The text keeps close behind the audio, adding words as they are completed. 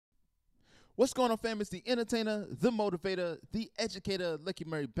What's going on, fam? It's the entertainer, the motivator, the educator, Lucky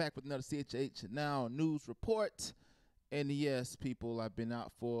Murray, back with another CHH Now news report. And yes, people, I've been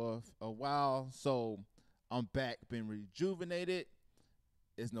out for a while, so I'm back, been rejuvenated.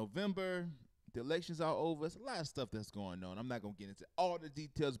 It's November. The elections are over. It's a lot of stuff that's going on. I'm not going to get into all the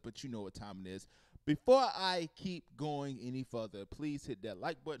details, but you know what time it is. Before I keep going any further, please hit that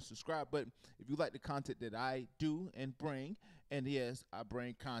like button, subscribe button if you like the content that I do and bring. And yes, I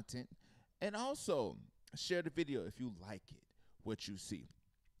bring content. And also, share the video if you like it, what you see.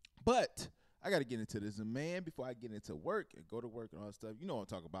 But I got to get into this, man, before I get into work and go to work and all that stuff. You know what I'm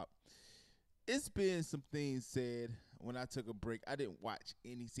talking about. It's been some things said when I took a break. I didn't watch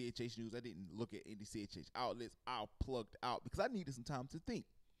any CHH news. I didn't look at any CHH outlets. I plugged out because I needed some time to think.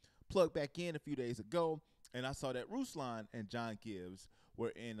 Plugged back in a few days ago, and I saw that Ruslan and John Givez were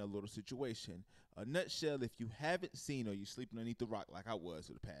in a little situation. A nutshell, if you haven't seen or you're sleeping underneath the rock like I was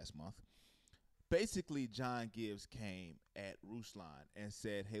for the past month, basically John Givez came at Ruslan and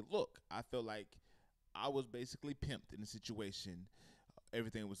said, hey, look, I feel like I was basically pimped in the situation.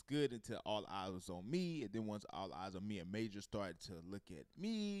 Everything was good until all eyes was on me, and then once all eyes on me and Major started to look at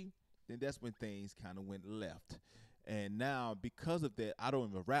me, then that's when things kind of went left. And now, because of that, I don't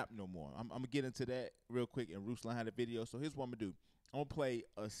even rap no more. I'm going to get into that real quick, and Ruslan had a video. So here's what I'm going to do. I'm going to play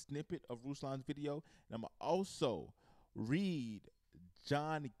a snippet of Ruslan's video, and I'm going to also read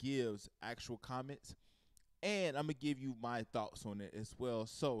John Givez' actual comments, and I'm going to give you my thoughts on it as well.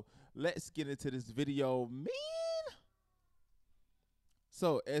 So let's get into this video, man.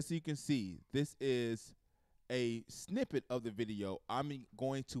 So as you can see, this is a snippet of the video. I'm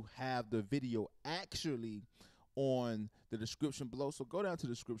going to have the video actually on the description below. So go down to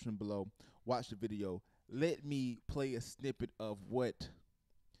the description below, watch the video. Let me play a snippet of what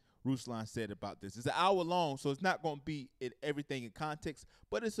Ruslan said about this. It's an hour long, so it's not going to be everything in context,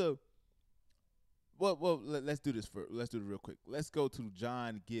 but it's a let's do this let's do it real quick. Let's go to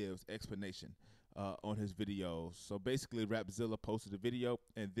John Givez' explanation on his video. So basically, Rapzilla posted a video,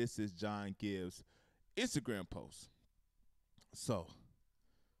 and this is John Givez' Instagram post. So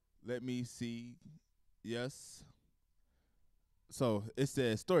let me see. Yes. So it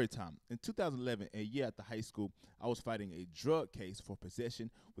says, story time. In 2011, a year after high school, I was fighting a drug case for possession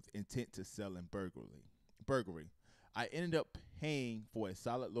with intent to sell and burglary. I ended up paying for a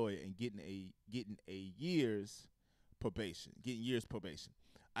solid lawyer and getting years probation.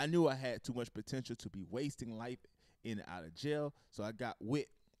 I knew I had too much potential to be wasting life in and out of jail, so I got with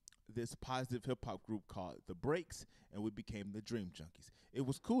this positive hip-hop group called The Breaks, and we became the Dream Junkies. It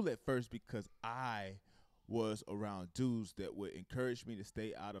was cool at first because I was around dudes that would encourage me to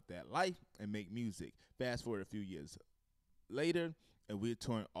stay out of that life and make music. Fast forward a few years later, and we're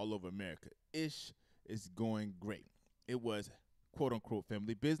touring all over America. Ish is going great. It was quote-unquote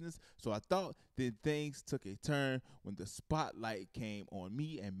family business, so I thought then things took a turn when the spotlight came on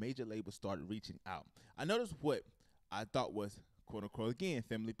me and major labels started reaching out. I noticed what I thought was quote-unquote, again,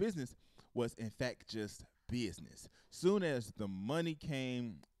 family business was in fact just business. Soon as the money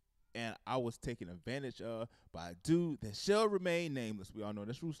came and I was taken advantage of by a dude that shall remain nameless, we all know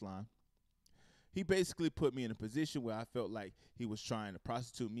that's Ruslan. He basically put me in a position where I felt like he was trying to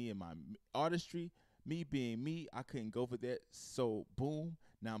prostitute me and my artistry. Me being me, I couldn't go for that. So boom,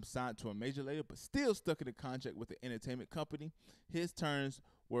 now I'm signed to a major label, but still stuck in a contract with the entertainment company. His terms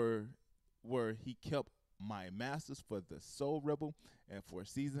were he kept my masters for the Soul Rebel and for a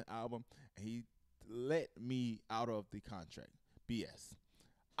season album, and he let me out of the contract. BS.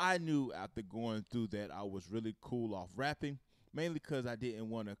 I knew after going through that I was really cool off rapping, mainly because I didn't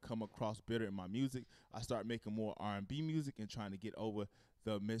want to come across bitter in my music. I started making more R&B music and trying to get over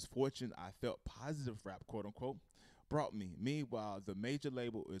the misfortune I felt positive rap, quote-unquote, brought me. Meanwhile, the major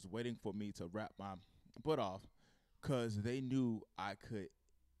label is waiting for me to rap my butt off because they knew I could.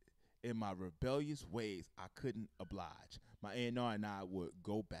 In my rebellious ways, I couldn't oblige. My A&R and I would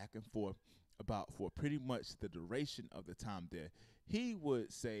go back and forth for pretty much the duration of the time there. He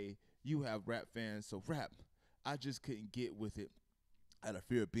would say, you have rap fans, so rap. I just couldn't get with it out of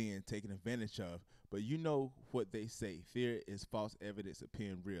fear of being taken advantage of. But you know what they say, fear is false evidence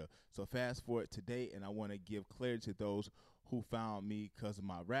appearing real. So fast forward today, and I want to give clarity to those who found me because of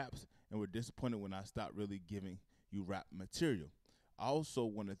my raps and were disappointed when I stopped really giving you rap material. I also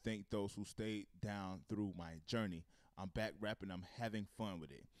want to thank those who stayed down through my journey. I'm back rapping. I'm having fun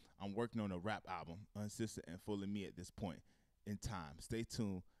with it. I'm working on a rap album, Unsisted and Fully Me at this point in time. Stay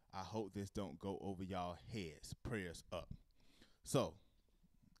tuned. I hope this don't go over y'all heads. Prayers up. So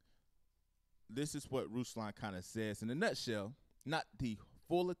this is what Ruslan kind of says in a nutshell. Not the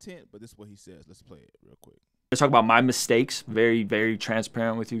full intent, but this is what he says. Let's play it real quick. to talk about my mistakes, very, very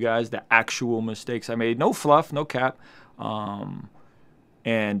transparent with you guys, the actual mistakes I made. No fluff, no cap. And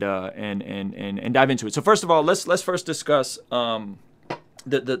dive into it. So first of all, let's first discuss the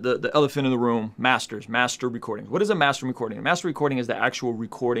elephant in the room, master recordings. What is a master recording? A master recording is the actual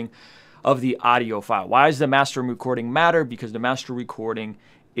recording of the audio file. Why does the master recording matter? Because the master recording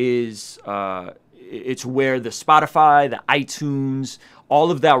is it's where the Spotify, the iTunes, all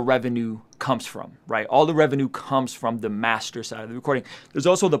of that revenue comes from, right? All the revenue comes from the master side of the recording. There's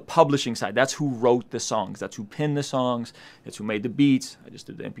also the publishing side. That's who wrote the songs. That's who pinned the songs. That's who made the beats. I just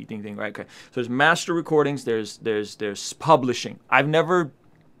did the MP thing, right? Okay. So there's master recordings. There's publishing. I've never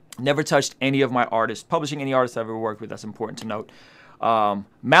touched any of my artists, publishing any artists I've ever worked with. That's important to note.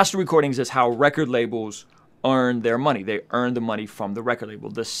 Master recordings is how record labels earn their money. They earn the money from the record label.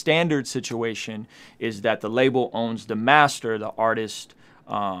 The standard situation is that the label owns the master, the artist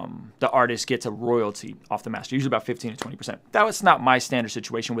gets a royalty off the master, usually about 15 to 20%. That was not my standard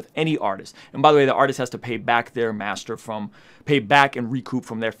situation with any artist. And by the way, the artist has to pay back their master pay back and recoup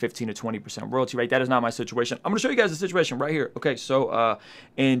from their 15 to 20% royalty rate. That is not my situation. I'm going to show you guys the situation right here. Okay, so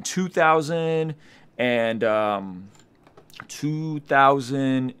in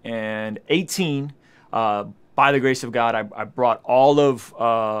 2018, by the grace of God, I brought all of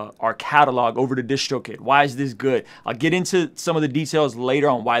our catalog over to DistroKid. Why is this good? I'll get into some of the details later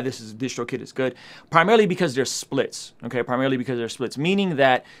on why DistroKid is good. Primarily because there's splits. Okay, primarily because there's splits, meaning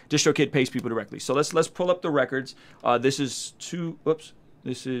that DistroKid pays people directly. So let's pull up the records. Hold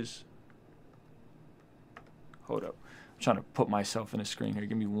up. I'm trying to put myself in the screen here.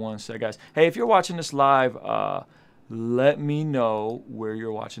 Give me one sec, guys. Hey, if you're watching this live, let me know where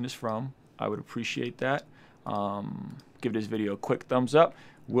you're watching this from. I would appreciate that. Give this video a quick thumbs up.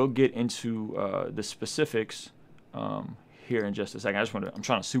 We'll get into the specifics here in just a second. I'm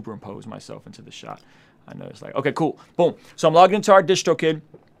trying to superimpose myself into the shot. I know it's like, okay, cool, boom. So I'm logged into our DistroKid.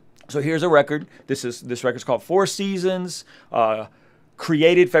 So here's a record. This record's called 4 Seasons.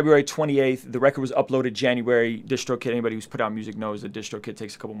 Created February 28th. The record was uploaded January. DistroKid, anybody who's put out music knows that DistroKid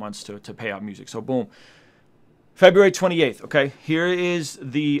takes a couple months to pay out music. So boom, February 28th. Okay, here is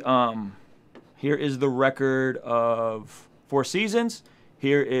the record of 4 Seasons.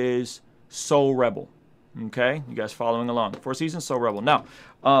 Here is Soul Rebel. Okay, you guys following along? 4 Seasons, Soul Rebel. Now,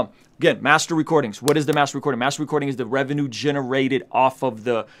 again, master recordings. What is the master recording? Master recording is the revenue generated off of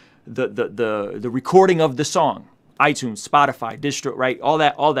the recording of the song. iTunes, Spotify, distro, right? All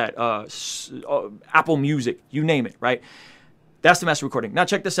that, Apple Music, you name it, right? That's the master recording. Now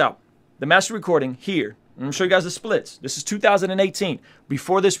check this out. The master recording here, I'm going to show you guys the splits. This is 2018.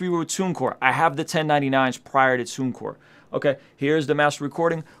 Before this, we were with TuneCore. I have the 1099s prior to TuneCore. Okay, here's the master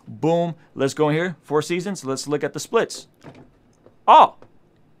recording. Boom. Let's go in here. 4 Seasons. Let's look at the splits. Oh,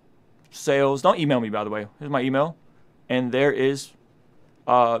 sales. Don't email me, by the way. Here's my email. And there is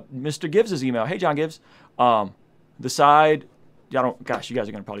Mr. Givez' email. Hey, John Givez. The side, gosh, you guys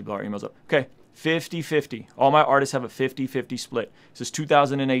are going to probably blow our emails up. Okay, 50-50. All my artists have a 50-50 split. This is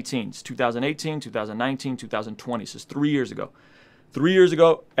 2018. It's 2018, 2019, 2020. This is 3 years ago. 3 years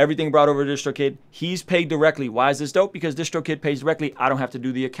ago, everything brought over to DistroKid. He's paid directly. Why is this dope? Because DistroKid pays directly. I don't have to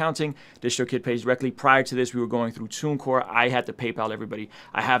do the accounting. DistroKid pays directly. Prior to this, we were going through TuneCore. I had to PayPal everybody.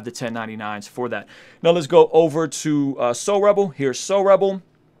 I have the 1099s for that. Now let's go over to Soul Rebel. Here's Soul Rebel.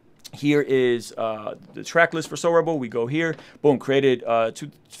 Here is the track list for Soul Rebel. We go here. Boom. Created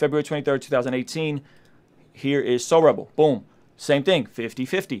February 23rd, 2018. Here is Soul Rebel. Boom. Same thing.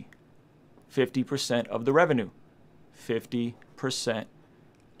 50-50. 50% of the revenue. 50%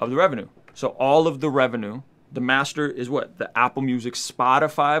 of the revenue. So all of the revenue, the master is what? The Apple Music,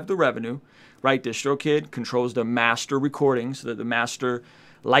 Spotify of the revenue, right? DistroKid controls the master recordings, the master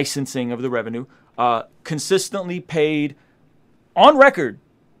licensing of the revenue. Consistently paid on record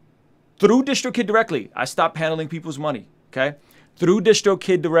through DistroKid directly. I stopped handling people's money, okay? Through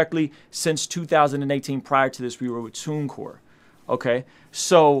DistroKid directly since 2018. Prior to this, we were with TuneCore, okay?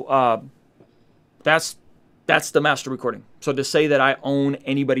 So that's the master recording. So to say that I own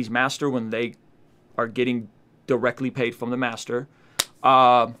anybody's master when they are getting directly paid from the master,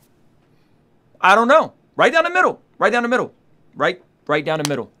 I don't know. Right down the middle. Right down the middle. Right down the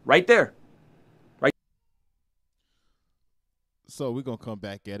middle. Right there. Right. So we're going to come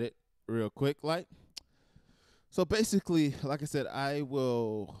back at it real quick. So basically, like I said, I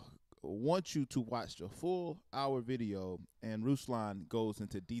will want you to watch the full hour video, and Ruslan goes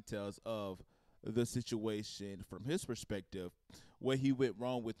into details of the situation from his perspective, where he went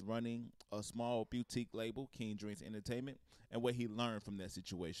wrong with running a small boutique label, King Dreams Entertainment, and what he learned from that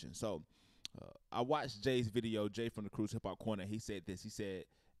situation. So I watched Jay's video, Jay from the Cruise Hip Hop Corner. He said this. He said,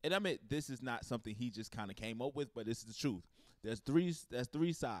 and I mean this is not something he just kind of came up with, but this is the truth. There's three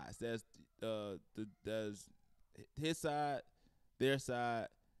sides. There's his side, their side,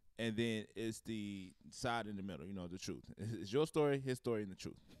 and then it's the side in the middle. You know, the truth. It's your story, his story, and the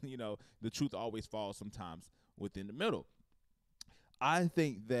truth. You know, the truth always falls sometimes within the middle. I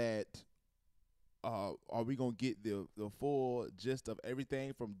think that are we gonna get the full gist of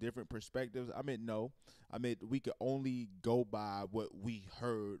everything from different perspectives? I mean, no. I mean, we can only go by what we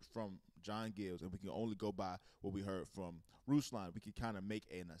heard from John Gibbs, and we can only go by what we heard from Ruslan. We can kind of make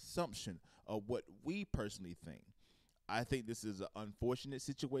an assumption of what we personally think. I think this is an unfortunate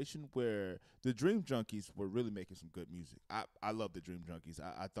situation where the Dream Junkies were really making some good music. I love the Dream Junkies.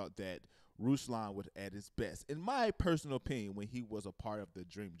 I thought that Ruslan was at his best, in my personal opinion, when he was a part of the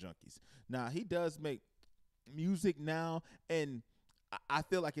Dream Junkies. Now he does make music now, and I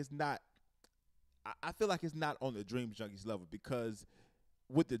feel like it's not. I feel like it's not on the Dream Junkies level because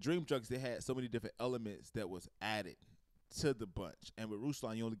with the Dream Junkies they had so many different elements that was added to the bunch, and with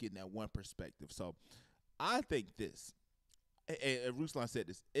Ruslan you only getting that one perspective. So I think this and Ruslan said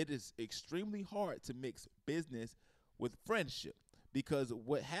this, it is extremely hard to mix business with friendship because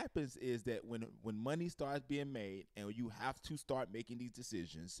what happens is that when money starts being made and you have to start making these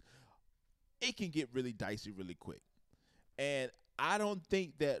decisions, it can get really dicey really quick. And I don't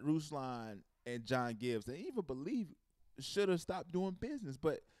think that Ruslan and John Gibbs and even believe should have stopped doing business,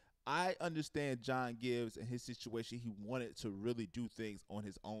 but I understand John Gibbs and his situation. He wanted to really do things on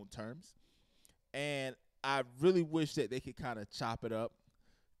his own terms. And I really wish that they could kind of chop it up,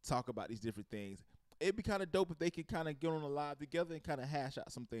 talk about these different things. It'd be kind of dope if they could kind of get on a live together and kind of hash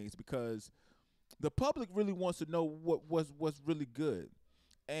out some things because the public really wants to know what's really good.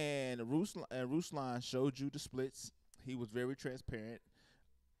 And Ruslan showed you the splits. He was very transparent.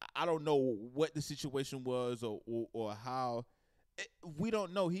 I don't know what the situation was or how. We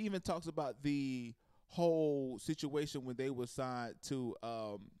don't know. He even talks about the whole situation when they were signed to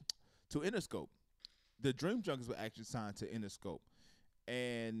Interscope. The Dream Junkies were actually signed to Interscope,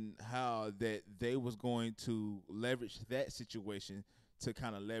 and how that they was going to leverage that situation to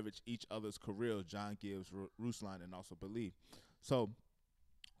kind of leverage each other's careers. John Gibbs, Ruslan, and also Believe. So,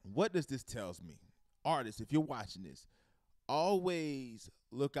 what does this tells me? Artists, if you're watching this, always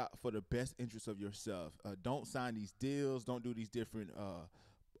look out for the best interest of yourself. Don't sign these deals. Don't do these different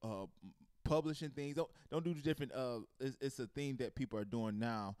publishing things. Don't do the different. It's a thing that people are doing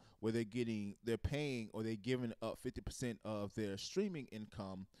now where they're paying or they're giving up 50% of their streaming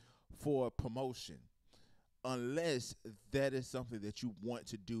income for promotion. Unless that is something that you want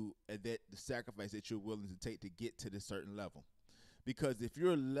to do and that the sacrifice that you're willing to take to get to this certain level, because if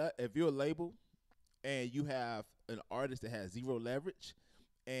you're a label and you have an artist that has zero leverage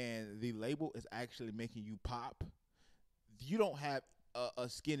and the label is actually making you pop, you don't have a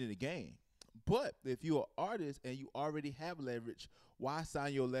skin in the game. But if you're an artist and you already have leverage, why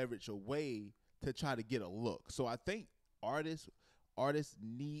sign your leverage away to try to get a look? So I think artists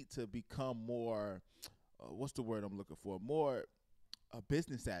need to become more what's the word I'm looking for? More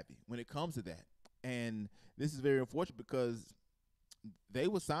business savvy when it comes to that. And this is very unfortunate because they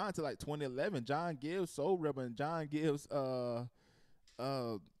were signed to like 2011. John Gibbs, Soul Rebel, and John Gibbs,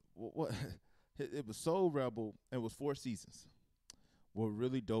 what? It was Soul Rebel, and it was Four Seasons. Were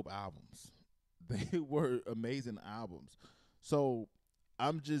really dope albums. They were amazing albums. So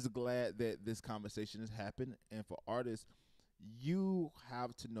I'm just glad that this conversation has happened. And for artists, you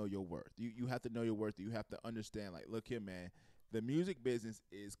have to know your worth. You have to know your worth. You have to understand, like, look here, man, the music business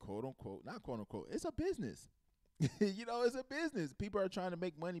is quote unquote, not quote unquote, it's a business. It's a business. People are trying to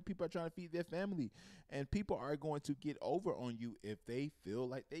make money. People are trying to feed their family. And people are going to get over on you if they feel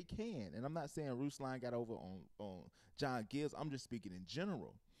like they can. And I'm not saying Ruslan got over on John Gibbs. I'm just speaking in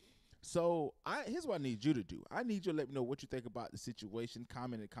general. So here's what I need you to do. I need you to let me know what you think about the situation.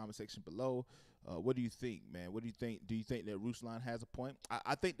 Comment in the comment section below. What do you think, man? What do you think? Do you think that Ruslan has a point?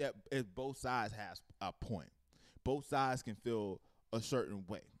 I think that if both sides has a point. Both sides can feel a certain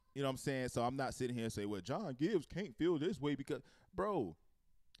way. You know what I'm saying? So I'm not sitting here and say, well, John Gibbs can't feel this way because, bro,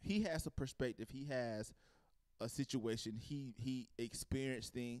 he has a perspective. He has a situation. He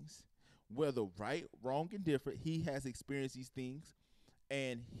experienced things, whether right, wrong, and different. He has experienced these things,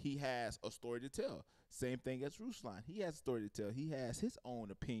 and he has a story to tell. Same thing as Ruslan. He has a story to tell. He has his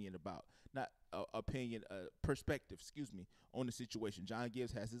own opinion about, not perspective, on the situation. John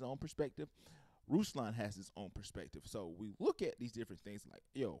Gibbs has his own perspective. Ruslan has his own perspective. So we look at these different things like,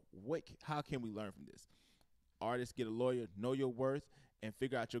 how can we learn from this? Artists, get a lawyer, know your worth, and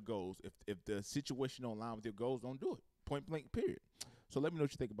figure out your goals. If the situation don't align with your goals, don't do it. Point blank, period. So let me know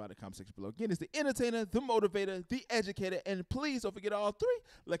what you think about it in the comment section below. Again, it's the entertainer, the motivator, the educator, and please don't forget all three.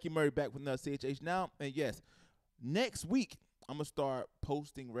 Lucky Murray back with another CHH Now. And yes, next week, I'm going to start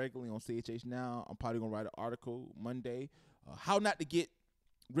posting regularly on CHH Now. I'm probably going to write an article Monday. How not to get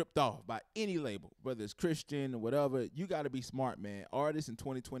ripped off by any label, whether it's Christian or whatever. You got to be smart, man. Artists in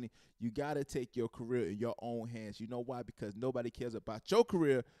 2020, you got to take your career in your own hands. You know why? Because nobody cares about your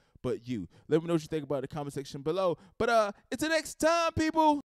career but you. Let me know what you think about it in the comment section below. But until next time, people.